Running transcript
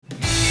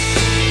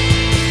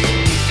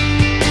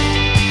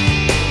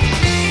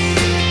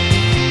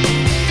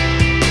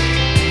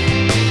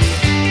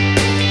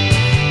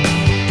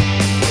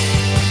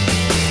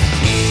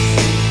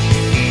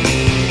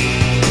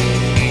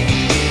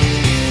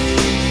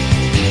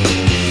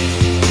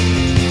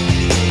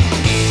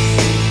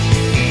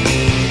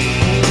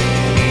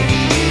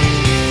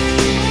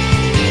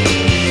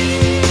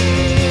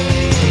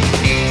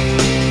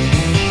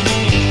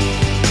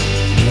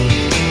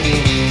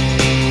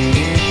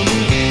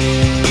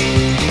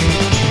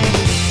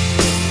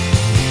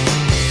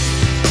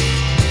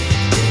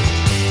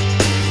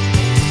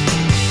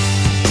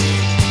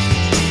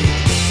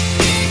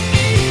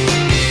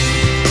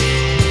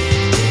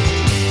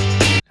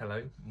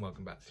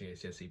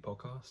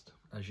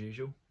podcast. As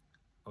usual,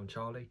 I'm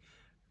Charlie.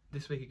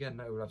 This week again,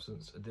 no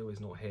absence. Adil is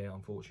not here,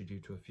 unfortunately,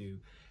 due to a few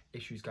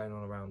issues going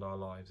on around our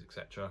lives,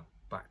 etc.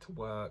 Back to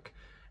work,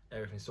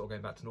 everything's sort of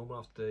going back to normal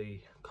after the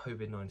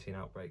COVID-19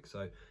 outbreak.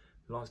 So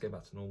life's getting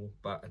back to normal,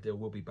 but Adil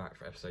will be back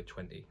for episode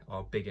 20,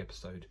 our big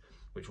episode,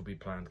 which will be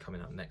planned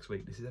coming up next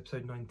week. This is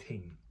episode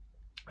 19.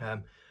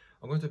 I'm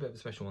going to do a bit of a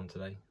special one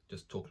today,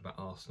 just talking about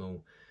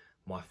Arsenal,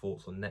 my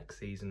thoughts on next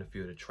season, a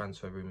few of the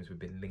transfer rumours we've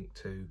been linked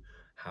to,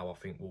 how I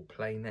think we'll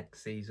play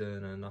next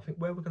season, and I think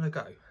where we're going to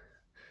go.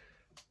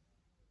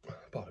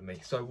 Pardon me.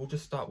 So we'll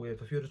just start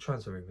with a few of the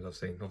transfer rumours I've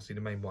seen. Obviously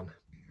the main one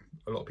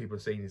a lot of people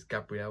have seen is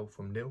Gabriel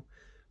from Lille.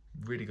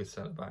 Really good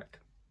centre back.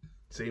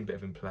 Seen a bit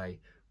of him play.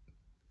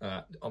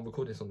 I'm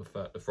recording this on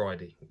the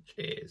Friday, which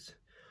is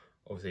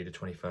obviously the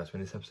 21st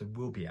when this episode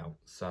will be out.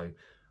 So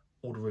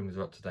all the rumours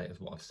are up to date as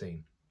what I've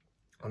seen.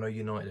 I know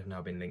United have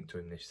now been linked to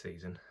him this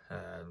season,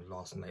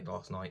 last night,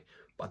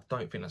 but I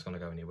don't think that's going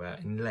to go anywhere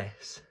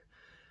unless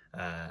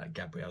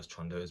Gabriel's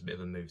trying to do as a bit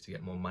of a move to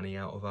get more money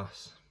out of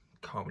us.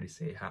 Can't really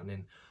see it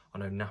happening. I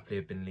know Napoli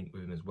have been linked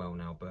with him as well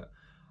now, but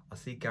I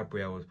see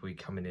Gabriel as probably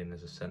coming in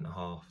as a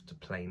centre-half to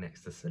play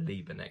next to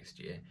Saliba next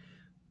year.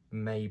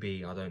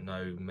 Maybe, I don't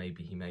know,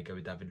 maybe he may go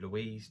with David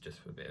Luiz just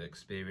for a bit of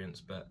experience,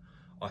 but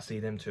I see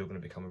them two are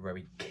going to become a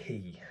very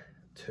key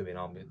two in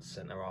our mid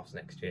centre-halves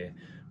next year,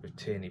 with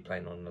Tierney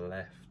playing on the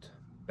left,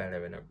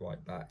 Bellerin at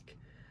right back.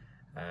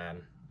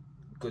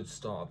 Good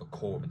start of a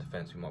core of a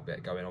defence we might be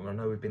going on. I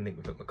know we've been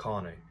linked with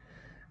Meccano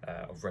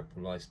of Red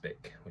Bull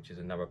Leipzig, which is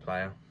another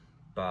player,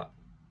 but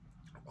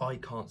I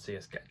can't see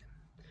us getting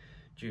him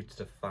due to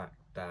the fact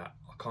that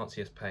I can't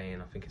see us paying,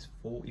 I think it's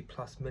 40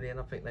 plus million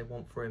I think they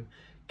want for him.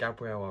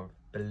 Gabriel,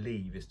 I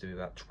believe, is to be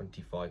about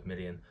 25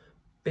 million.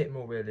 Bit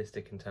more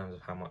realistic in terms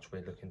of how much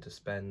we're looking to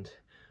spend.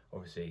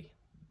 Obviously,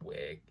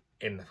 we're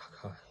in the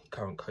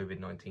current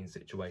COVID-19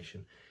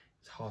 situation.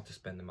 It's hard to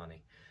spend the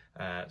money.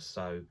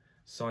 So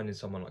signing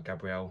someone like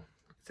Gabriel,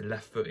 it's a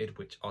left-footed,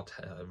 which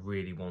Arteta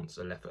really wants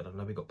a left-footed. I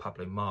know we got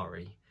Pablo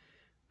Mari,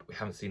 but we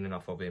haven't seen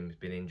enough of him. He's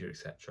been injured,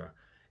 etc.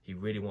 He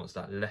really wants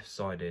that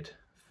left-sided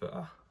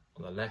footer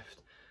on the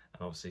left,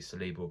 and obviously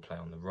Saliba will play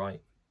on the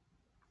right.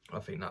 I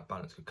think that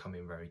balance could come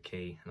in very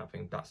key, and I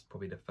think that's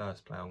probably the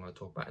first player I'm going to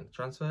talk about in the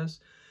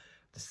transfers.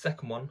 The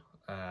second one,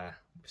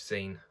 we've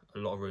seen a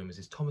lot of rumours,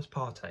 is Thomas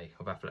Partey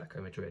of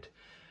Atletico Madrid.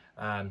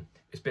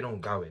 It's been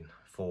ongoing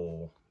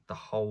for the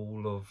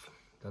whole of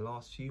the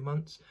last few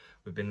months.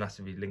 We've been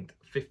massively linked.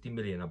 50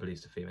 million, I believe,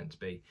 is the fee meant to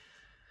be.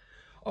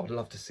 I would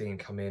love to see him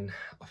come in.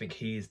 I think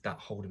he is that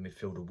holding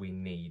midfielder we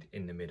need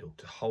in the middle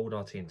to hold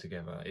our team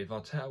together. If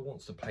Arteta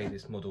wants to play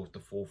this model of the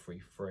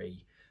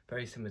 4-3-3,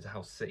 very similar to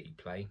how City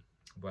play,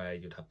 where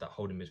you'd have that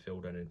holding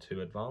midfielder and then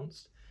two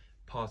advanced,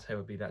 Partey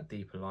would be that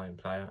deeper line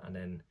player, and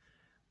then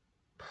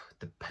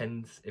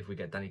depends if we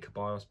get Dani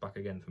Ceballos back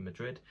again for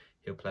Madrid,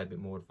 he'll play a bit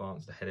more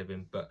advanced ahead of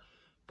him. But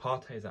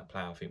Partey is that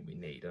player I think we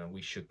need, and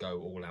we should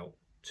go all out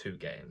to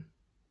get him.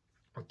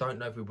 I don't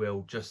know if we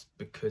will, just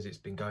because it's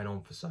been going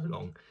on for so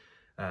long.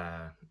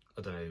 I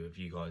don't know if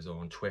you guys are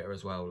on Twitter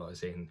as well, like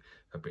seeing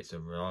Fabrizio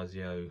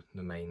Razio,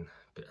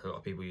 a lot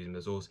of people using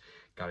the source,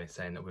 going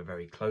saying that we're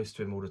very close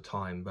to him all the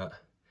time, but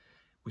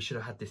we should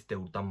have had this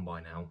deal done by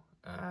now.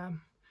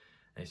 And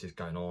it's just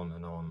going on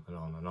and on and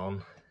on and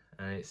on,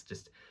 and it's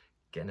just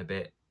getting a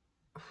bit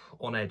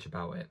on edge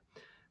about it.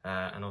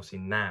 And obviously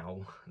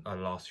now, the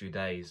last few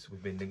days,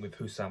 we've been linked with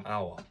Houssam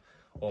Aouar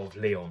of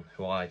Lyon,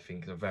 who I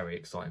think is a very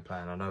exciting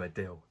player, and I know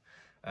Adil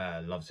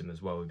loves him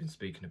as well. We've been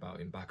speaking about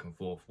him back and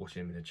forth,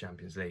 watching him in the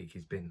Champions League.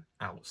 He's been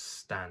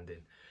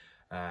outstanding.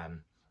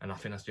 And I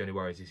think that's the only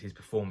worry, is his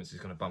performance is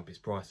going to bump his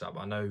price up.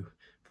 I know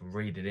from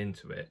reading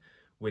into it,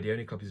 we're the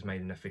only club who's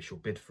made an official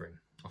bid for him.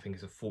 I think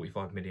it's a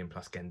 45 million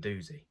plus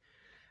Guendouzi.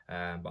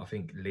 But I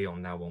think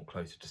Lyon now want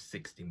closer to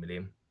 60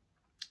 million.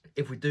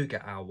 If we do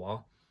get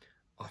Aouar,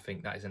 I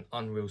think that is an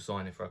unreal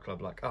signing for a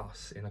club like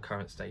us in the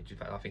current stage. In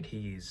fact, I think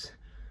he is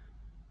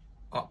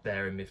up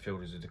there in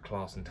midfielders with the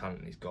class and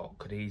talent he's got.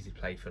 Could easily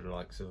play for the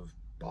likes of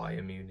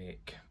Bayern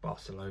Munich,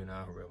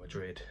 Barcelona, Real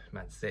Madrid,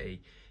 Man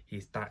City.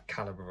 He's that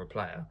calibre of a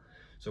player.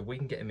 So if we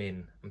can get him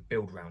in and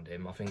build around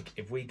him, I think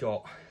if we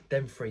got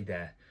them three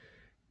there,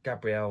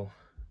 Gabriel,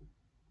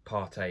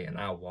 Partey and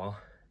Aouar,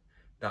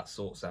 that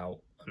sorts out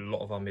a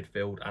lot of our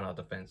midfield and our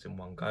defence in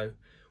one go.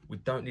 We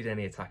don't need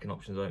any attacking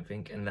options, I don't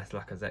think, unless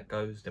Lacazette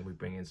goes. Then we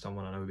bring in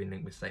someone. I know we've been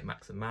linked with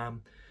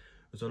Saint-Maximin.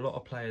 There's a lot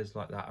of players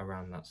like that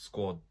around that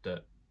squad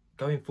that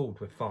going forward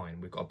we're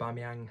fine. We've got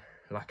Aubameyang,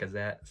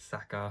 Lacazette,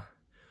 Saka.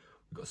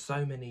 We've got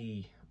so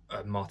many,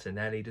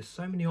 Martinelli. There's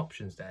so many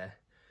options there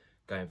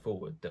going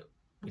forward that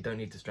we don't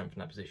need to strengthen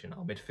that position.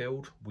 Our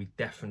midfield, we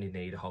definitely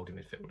need a holding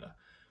midfielder.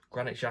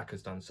 Granit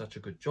Xhaka's done such a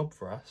good job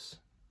for us,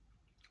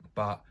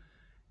 but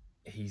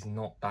he's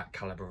not that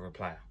calibre of a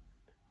player.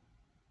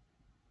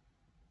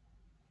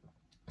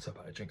 So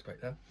about a drinks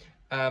break there.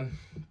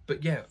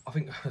 But yeah, I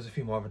think there's a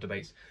few more other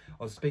debates.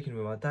 I was speaking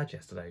with my dad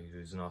yesterday,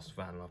 who's an Arsenal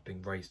fan, and I've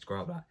been raised to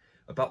grow up that,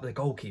 about the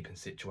goalkeeping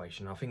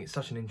situation. I think it's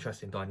such an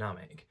interesting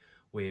dynamic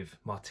with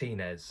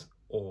Martinez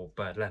or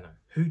Bernd Leno.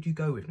 Who do you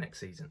go with next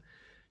season?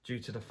 due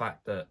to the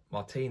fact that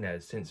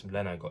Martinez, since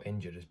Leno got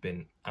injured, has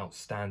been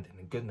outstanding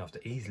and good enough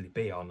to easily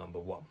be our number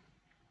one.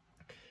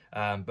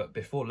 But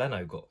before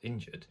Leno got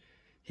injured,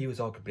 he was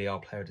arguably our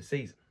player of the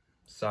season.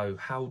 So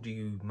how do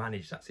you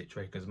manage that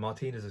situation? Because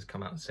Martinez has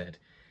come out and said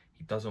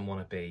he doesn't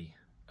want to be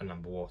a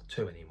number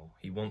 2 anymore.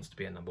 He wants to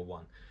be a number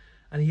 1.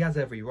 And he has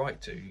every right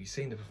to. You've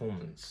seen the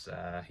performance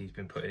he's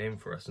been putting in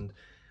for us. And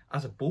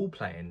as a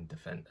ball-playing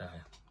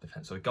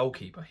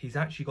goalkeeper, he's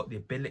actually got the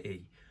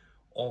ability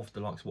of the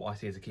likes of what I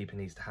see as a keeper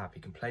needs to have. He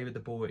can play with the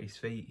ball at his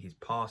feet. His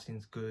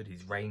passing's good.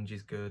 His range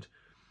is good.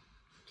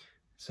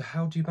 So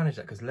how do you manage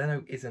that? Because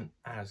Leno isn't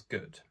as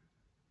good.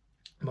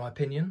 In my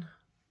opinion,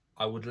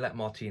 I would let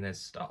Martinez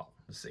start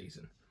the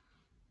season.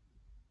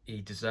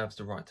 He deserves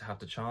the right to have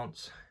the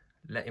chance.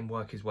 Let him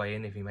work his way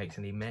in. If he makes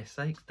any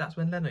mistakes, that's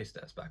when Leno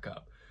steps back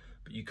up.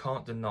 But you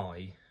can't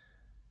deny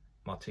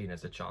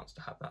Martinez a chance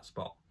to have that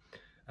spot.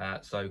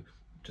 So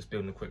just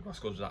building a quick rough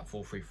squad with that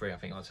 4-3-3, I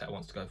think Arteta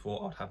wants to go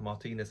for. I'd have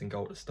Martinez in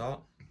goal to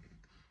start.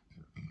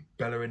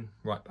 Bellerin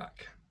right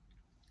back.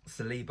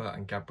 Saliba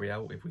and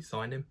Gabriel if we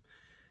sign him.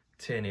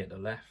 Tierney at the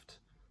left.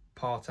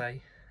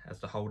 Partey as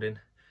the holding.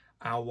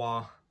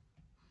 Aouar,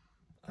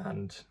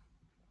 and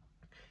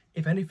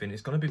if anything,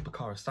 it's going to be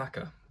Bukayo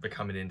Saka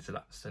becoming into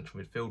that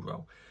central midfield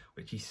role,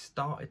 which he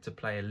started to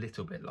play a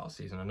little bit last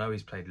season. I know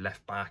he's played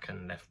left back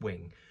and left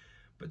wing,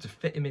 but to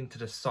fit him into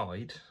the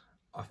side,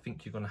 I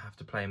think you're going to have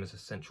to play him as a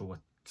central,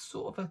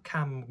 sort of a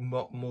Cam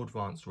more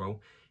advanced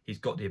role. He's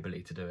got the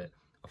ability to do it.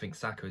 I think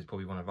Saka is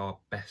probably one of our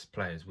best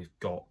players we've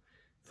got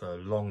for a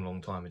long,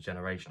 long time, a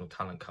generational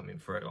talent coming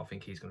through. I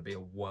think he's going to be a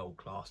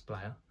world-class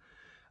player.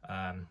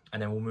 And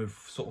then we'll move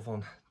sort of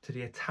on to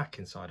the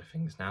attacking side of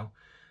things now,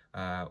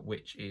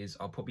 which is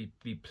I'll probably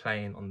be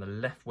playing on the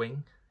left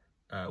wing,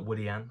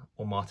 Willian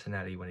or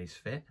Martinelli when he's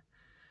fit.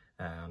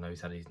 I know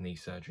he's had his knee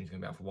surgery, he's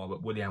going to be out for a while,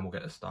 but Willian will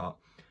get a start.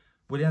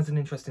 Willian's an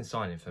interesting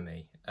signing for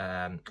me.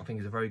 I think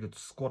he's a very good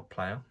squad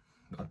player.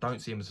 I don't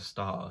see him as a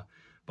starter,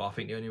 but I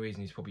think the only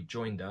reason he's probably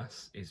joined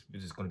us is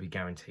there's going to be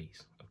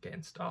guarantees of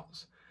getting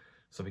starts.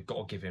 So we've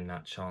got to give him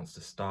that chance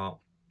to start.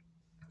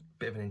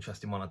 Bit of an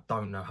interesting one. I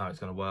don't know how it's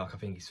going to work. I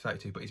think he's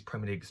 32, but he's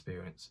Premier League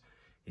experience.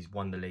 He's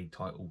won the league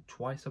title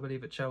twice, I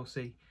believe, at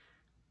Chelsea.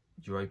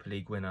 Europa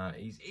League winner.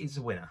 He's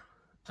a winner.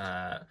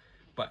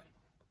 But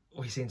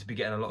we seem to be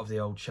getting a lot of the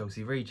old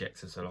Chelsea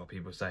rejects, as a lot of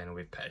people are saying,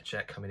 with Petr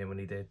Cech coming in when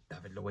he did,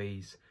 David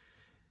Luiz.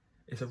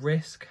 It's a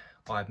risk,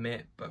 I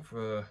admit, but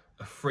for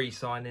a free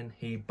signing,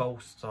 he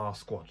bolsters our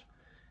squad.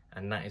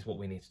 And that is what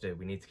we need to do.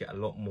 We need to get a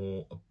lot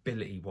more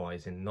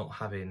ability-wise in not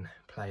having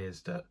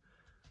players that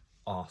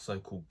are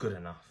so-called good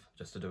enough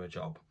just to do a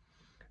job.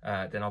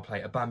 Then I'll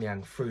play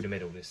Aubameyang through the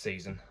middle this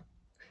season.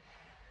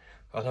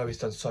 I know he's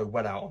done so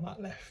well out on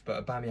that left,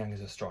 but Aubameyang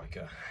is a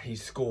striker.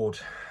 He's scored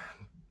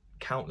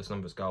countless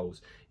numbers of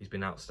goals. He's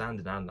been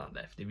outstanding on that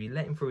left. If you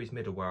let him through his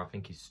middle, where I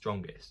think he's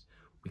strongest,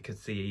 we could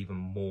see even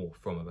more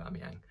from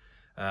Aubameyang.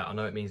 I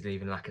know it means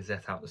leaving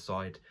Lacazette out the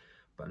side,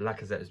 but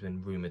Lacazette has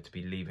been rumoured to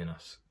be leaving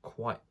us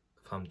quite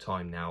some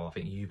time now. I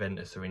think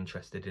Juventus are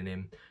interested in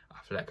him.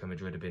 Atletico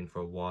Madrid have been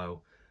for a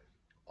while.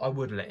 I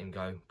would let him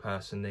go,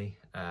 personally.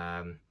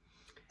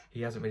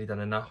 He hasn't really done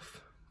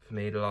enough for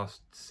me the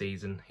last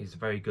season. He's a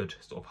very good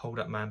sort of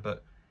hold-up man,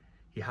 but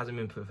he hasn't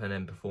been putting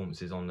in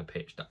performances on the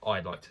pitch that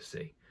I'd like to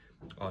see.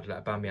 I'd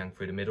let Aubameyang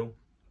through the middle,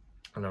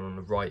 and then on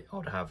the right,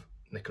 I'd have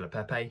Nicola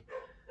Pepe.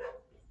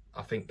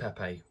 I think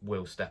Pepe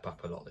will step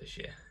up a lot this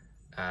year.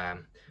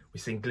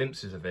 We've seen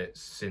glimpses of it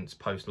since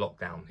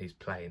post-lockdown he's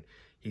playing.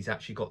 He's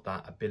actually got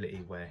that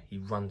ability where he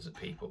runs at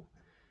people.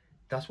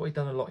 That's what he's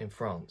done a lot in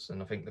France,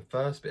 and I think the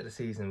first bit of the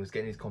season was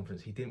getting his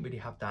confidence. He didn't really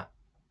have that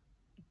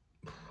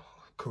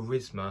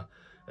charisma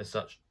as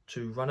such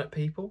to run at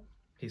people.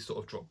 He sort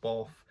of dropped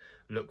off,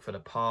 looked for the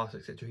pass,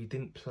 etc. He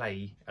didn't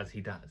play as he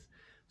does.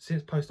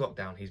 Since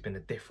post-lockdown, he's been a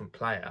different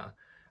player,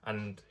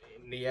 and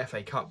in the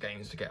FA Cup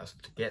games to get us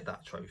to get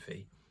that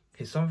trophy,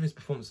 some of his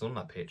performances on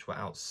that pitch were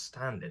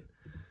outstanding.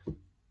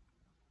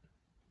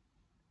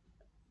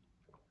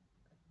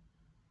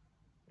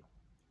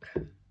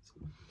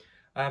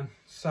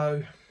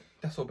 So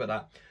that's all about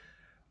that.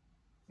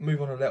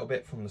 Move on a little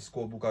bit from the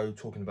squad. We'll go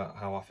talking about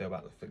how I feel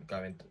about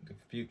the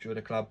future of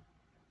the club.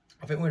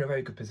 I think we're in a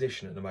very good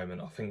position at the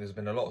moment. I think there's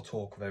been a lot of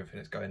talk of everything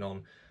that's going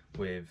on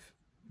with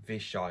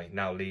Vichai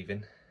now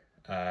leaving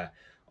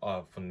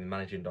from the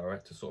managing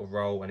director sort of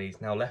role, and he's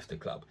now left the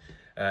club.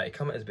 It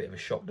came as a bit of a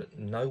shock that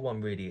no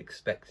one really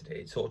expected it.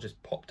 It sort of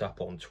just popped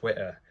up on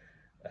Twitter.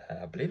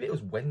 I believe it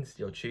was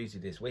Wednesday or Tuesday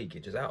this week.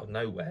 It just out of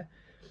nowhere.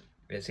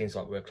 It seems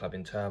like we're a club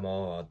in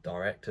turmoil, our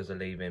directors are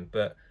leaving,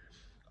 but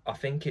I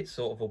think it's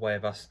sort of a way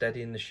of us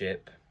steadying the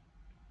ship,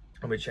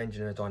 and we're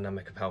changing the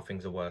dynamic of how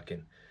things are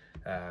working.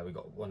 We've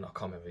got one, I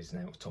can't remember his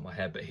name off the top of my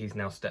head, but he's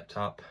now stepped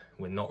up.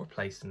 We're not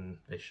replacing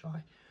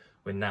Vichai.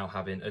 We're now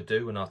having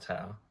Adu and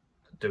Arteta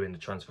doing the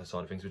transfer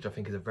side of things, which I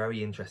think is a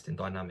very interesting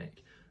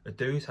dynamic.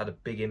 Adu's had a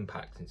big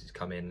impact since he's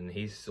come in, and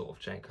he's sort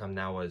of come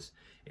now as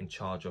in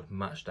charge of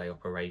match day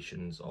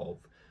operations, of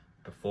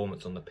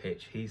performance on the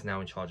pitch. He's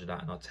now in charge of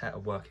that, and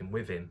Arteta working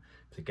with him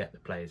to get the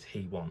players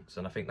he wants.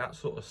 And I think that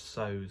sort of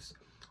shows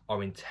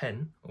our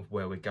intent of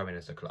where we're going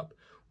as a club.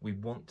 We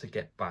want to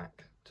get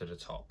back to the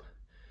top.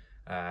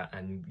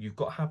 And you've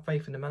got to have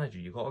faith in the manager.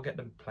 You've got to get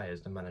the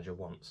players the manager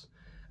wants.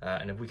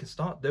 And if we can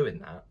start doing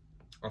that,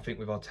 I think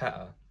with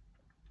Arteta,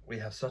 we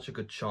have such a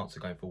good chance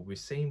of going forward. We've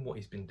seen what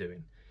he's been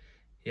doing.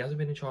 He hasn't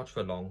been in charge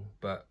for long,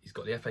 but he's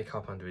got the FA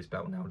Cup under his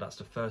belt now. That's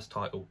the first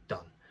title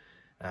done.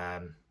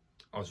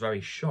 I was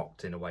very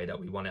shocked in a way that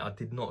we won it. I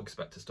did not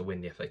expect us to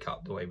win the FA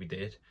Cup the way we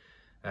did.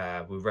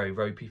 We were very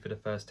ropey for the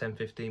first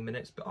 10-15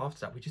 minutes, but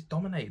after that we just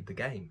dominated the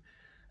game.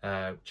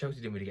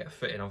 Chelsea didn't really get a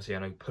foot in. Obviously I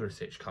know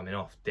Pulisic coming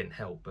off didn't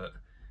help, but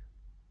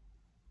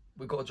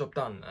we got a job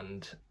done,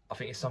 and I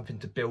think it's something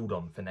to build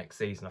on for next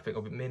season. I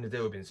think me and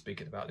Adil have been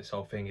speaking about this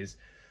whole thing is,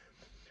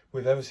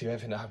 with obviously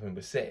everything that happened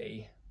with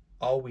City,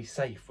 are we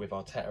safe with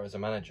Arteta as a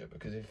manager?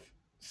 Because if,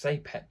 say,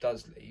 Pep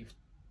does leave,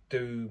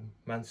 do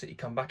Man City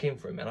come back in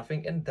for him? And I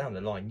think down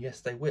the line,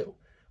 yes, they will.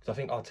 Because I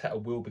think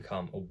Arteta will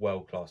become a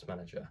world-class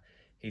manager.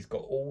 He's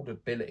got all the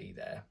ability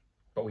there,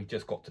 but we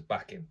just got to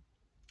back him.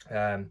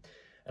 And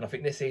I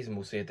think this season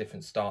we'll see a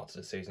different start to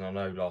the season. I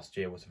know last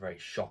year was a very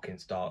shocking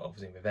start,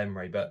 obviously, with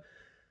Emery, but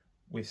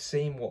we've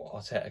seen what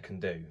Arteta can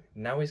do.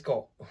 Now he's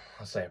got,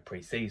 I say a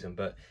pre-season,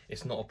 but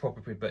it's not a proper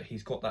but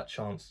he's got that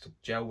chance to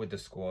gel with the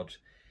squad.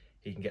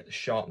 He can get the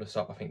sharpness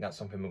up. I think that's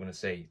something we're going to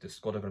see. The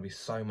squad are going to be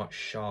so much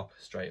sharper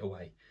straight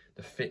away.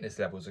 The fitness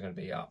levels are going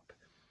to be up.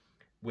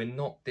 We're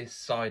not this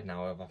side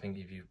now of, I think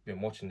if you've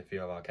been watching a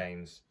few of our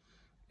games,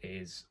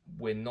 is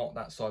we're not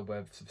that side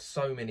where for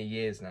so many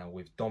years now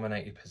we've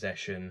dominated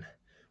possession.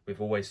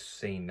 We've always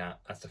seen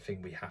that as the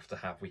thing we have to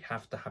have. We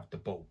have to have the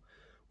ball.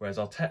 Whereas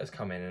Arteta's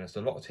come in, and it's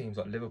a lot of teams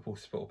like Liverpool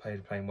sort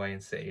of playing way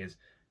in City, is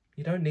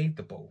you don't need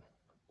the ball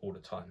all the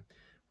time.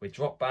 We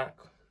drop back,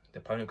 the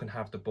opponent can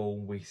have the ball,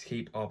 we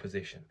keep our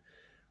position.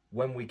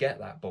 When we get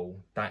that ball,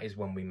 that is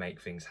when we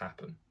make things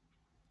happen.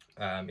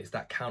 It's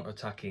that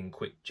counter-attacking,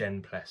 quick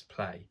gen press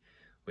play,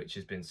 which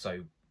has been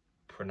so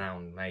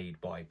pronounced made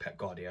by Pep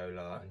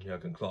Guardiola and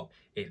Jurgen Klopp.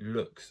 It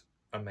looks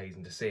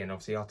amazing to see, and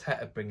obviously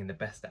Arteta bringing the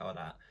best out of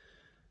that.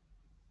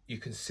 You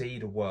can see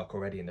the work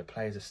already, and the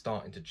players are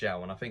starting to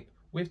gel, and I think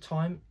with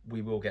time,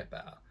 we will get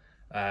better.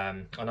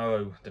 I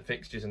know the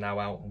fixtures are now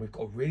out, and we've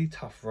got a really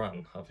tough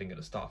run, I think, at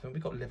the start. I think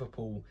we've got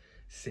Liverpool,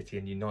 City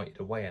and United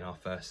away in our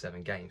first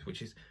 7 games,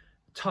 which is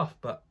tough,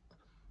 but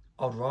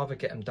I'd rather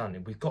get them done.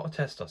 And we've got to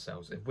test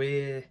ourselves. If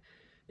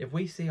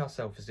we see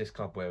ourselves as this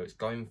club where it's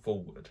going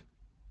forward,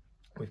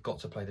 we've got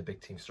to play the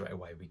big team straight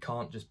away. We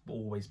can't just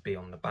always be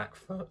on the back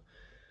foot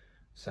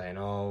saying,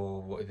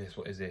 oh, what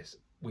is this?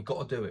 We've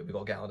got to do it. We've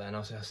got to get out there. And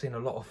I've seen a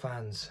lot of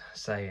fans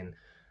saying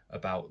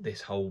about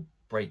this whole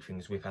break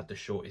things, we've had the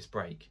shortest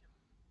break.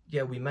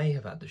 Yeah, we may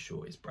have had the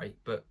shortest break,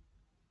 but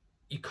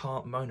you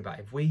can't moan about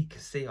it. If we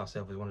see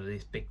ourselves as one of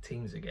these big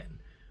teams again,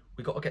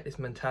 we've got to get this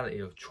mentality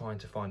of trying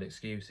to find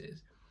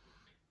excuses.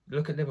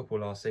 Look at Liverpool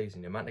last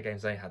season, the amount of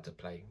games they had to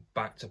play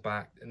back to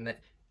back, and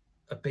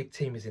a big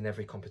team is in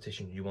every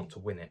competition, you want to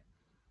win it.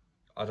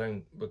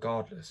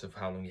 Regardless of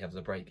how long you have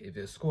the break, if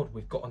it's a squad,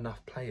 we've got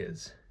enough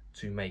players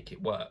to make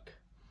it work.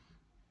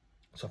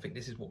 So I think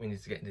this is what we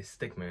need to get in this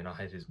stigma in our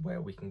head, is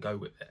where we can go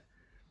with it.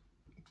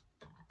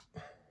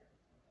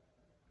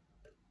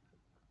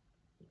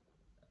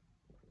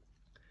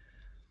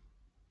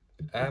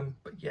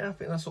 But yeah, I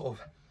think that's sort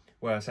of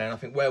where I'm saying. I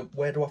think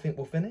where do I think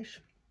we'll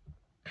finish?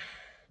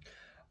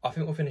 I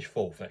think we'll finish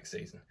 4th next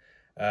season.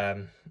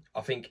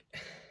 I think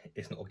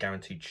it's not a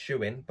guaranteed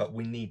shoe-in, but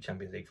we need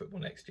Champions League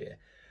football next year.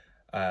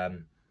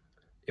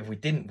 If we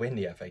didn't win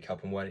the FA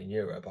Cup and weren't in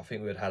Europe, I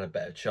think we would have had a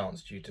better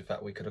chance due to the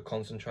fact we could have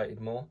concentrated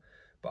more.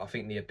 But I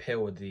think the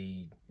appeal of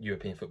the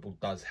European football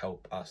does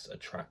help us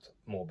attract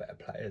more better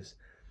players.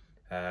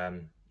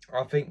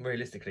 I think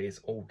realistically it's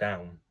all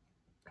down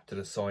to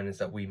the signings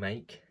that we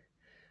make.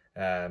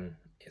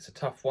 It's a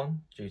tough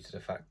one due to the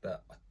fact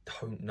that I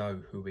don't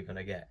know who we're going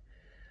to get.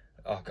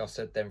 Like I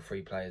said, them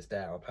 3 players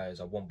there are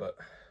players I want, but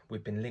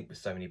we've been linked with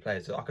so many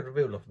players. I could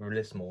reveal off the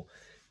list more.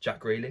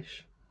 Jack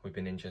Grealish, we've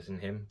been interested in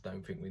him.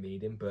 Don't think we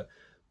need him, but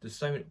there's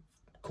so many.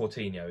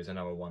 Coutinho is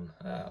another one.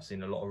 I've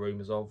seen a lot of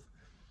rumours of.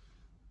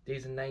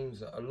 These are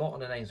names, a lot of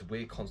the names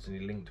we're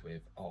constantly linked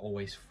with are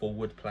always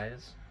forward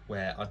players,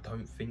 where I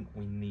don't think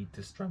we need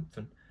to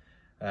strengthen.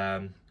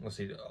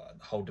 Obviously, the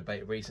whole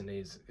debate recently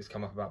has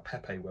come up about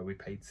Pepe, where we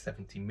paid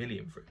 70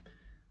 million for him.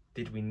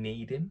 Did we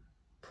need him?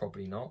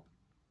 Probably not.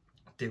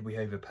 Did we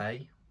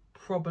overpay?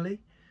 Probably.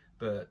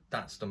 But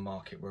that's the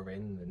market we're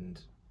in, and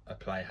a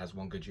player has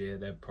one good year,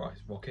 their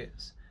price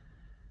rockets.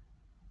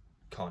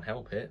 Can't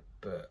help it,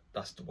 but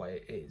that's the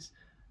way it is.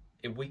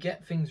 If we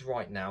get things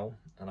right now,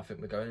 and I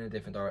think we're going in a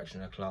different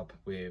direction in a club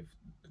with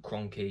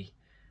Kroenke,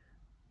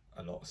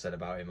 a lot said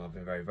about him. I've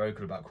been very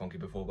vocal about Kroenke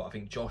before, but I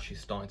think Josh is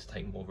starting to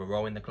take more of a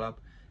role in the club.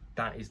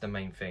 That is the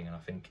main thing, and I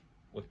think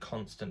we're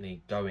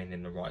constantly going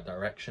in the right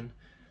direction,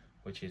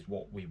 which is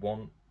what we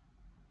want.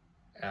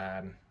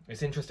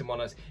 It's interesting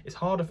one. It's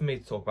harder for me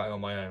to talk about it on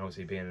my own.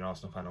 Obviously, being an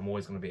Arsenal fan, I'm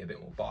always going to be a bit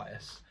more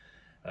biased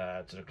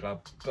to the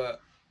club, but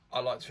I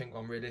like to think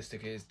I'm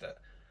realistic is that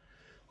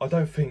I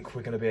don't think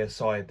we're going to be a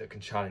side that can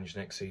challenge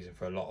next season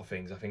for a lot of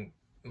things. I think,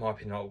 in my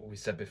opinion, like what we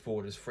said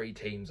before, there's 3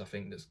 teams I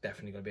think that's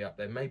definitely going to be up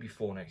there. Maybe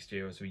 4 next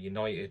year as we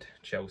United,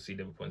 Chelsea,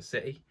 Liverpool and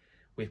City.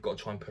 We've got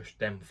to try and push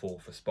them 4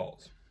 for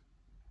spots.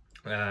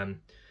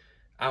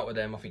 Out of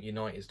them, I think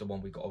United is the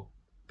one we've got a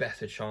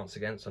better chance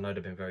against. I know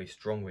they've been very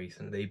strong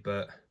recently,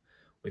 but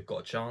we've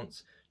got a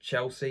chance.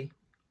 Chelsea,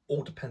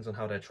 all depends on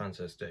how their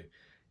transfers do.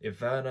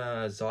 If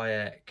Werner,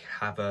 Ziyech,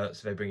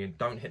 Havertz, they bring in,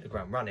 don't hit the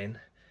ground running,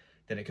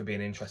 then it could be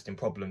an interesting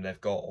problem they've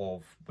got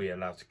of we're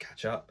allowed to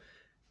catch up.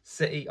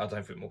 City, I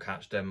don't think we'll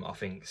catch them. I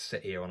think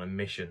City are on a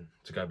mission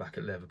to go back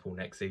at Liverpool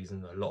next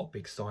season. A lot of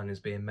big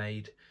signings being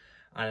made.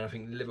 And I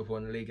think Liverpool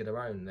in a league of their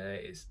own,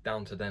 it's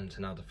down to them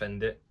to now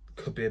defend it.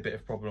 Could be a bit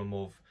of a problem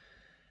of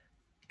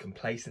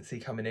complacency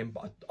coming in,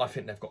 but I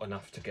think they've got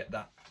enough to get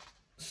that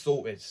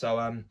sorted.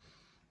 So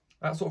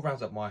that sort of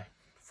rounds up my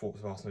thoughts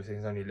of Arsenal.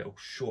 It's only a little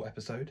short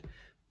episode.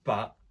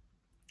 But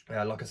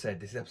like I said,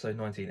 this is episode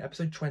 19.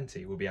 Episode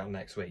 20 will be out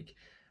next week.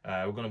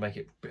 We're going to make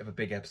it a bit of a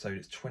big episode.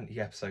 It's 20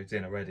 episodes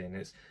in already,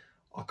 and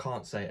I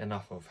can't say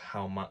enough of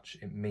how much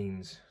it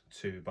means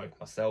to both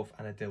myself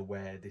and Adil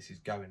where this is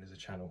going as a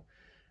channel.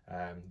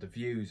 The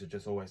views are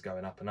just always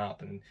going up,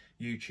 and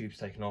YouTube's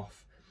taken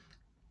off.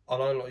 I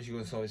know a lot of you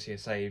guys obviously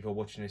say if you're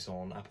watching this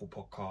on Apple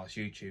Podcasts,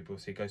 YouTube,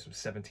 obviously it goes from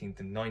 17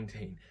 to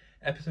 19.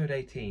 Episode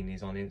 18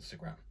 is on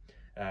Instagram.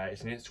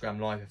 It's an Instagram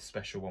live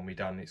special one we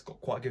done. It's got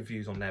quite good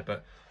views on there,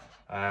 but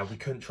we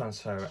couldn't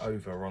transfer it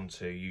over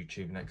onto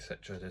YouTube and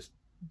etc. Just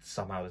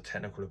somehow the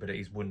technical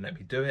abilities wouldn't let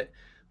me do it,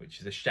 which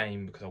is a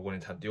shame because I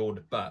wanted to have the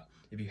order. But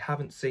if you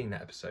haven't seen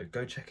that episode,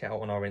 go check it out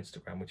on our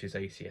Instagram, which is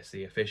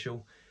ACSC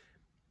Official.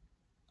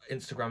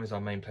 Instagram is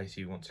our main place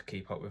you want to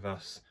keep up with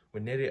us. We're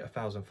nearly at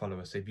 1,000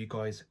 followers, so if you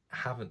guys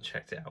haven't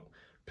checked it out,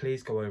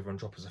 please go over and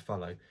drop us a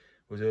follow.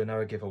 We'll do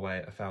another giveaway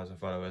at 1,000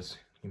 followers.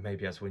 You may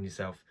be able to win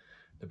yourself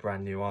the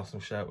brand new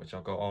Arsenal shirt, which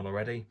I've got on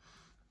already.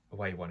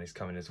 Away one is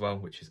coming as well,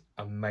 which is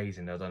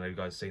amazing. I don't know if you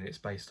guys have seen it. It's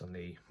based on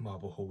the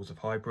marble halls of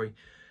Highbury.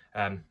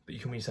 But you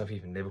can win yourself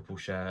even Liverpool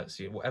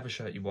shirts, whatever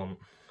shirt you want.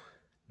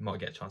 You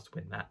might get a chance to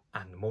win that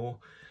and more.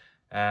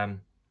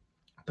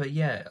 But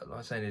yeah, like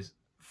I'm saying is,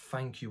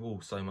 thank you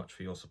all so much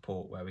for your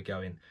support where we're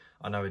going.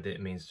 I know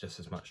it means just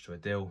as much to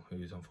Adil,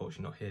 who's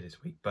unfortunately not here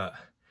this week, but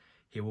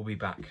he will be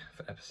back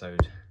for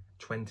episode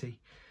 20.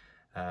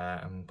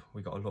 And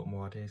we got a lot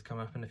more ideas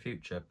coming up in the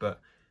future.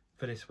 But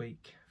for this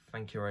week,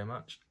 thank you very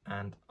much,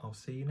 and I'll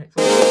see you next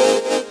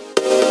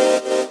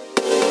week.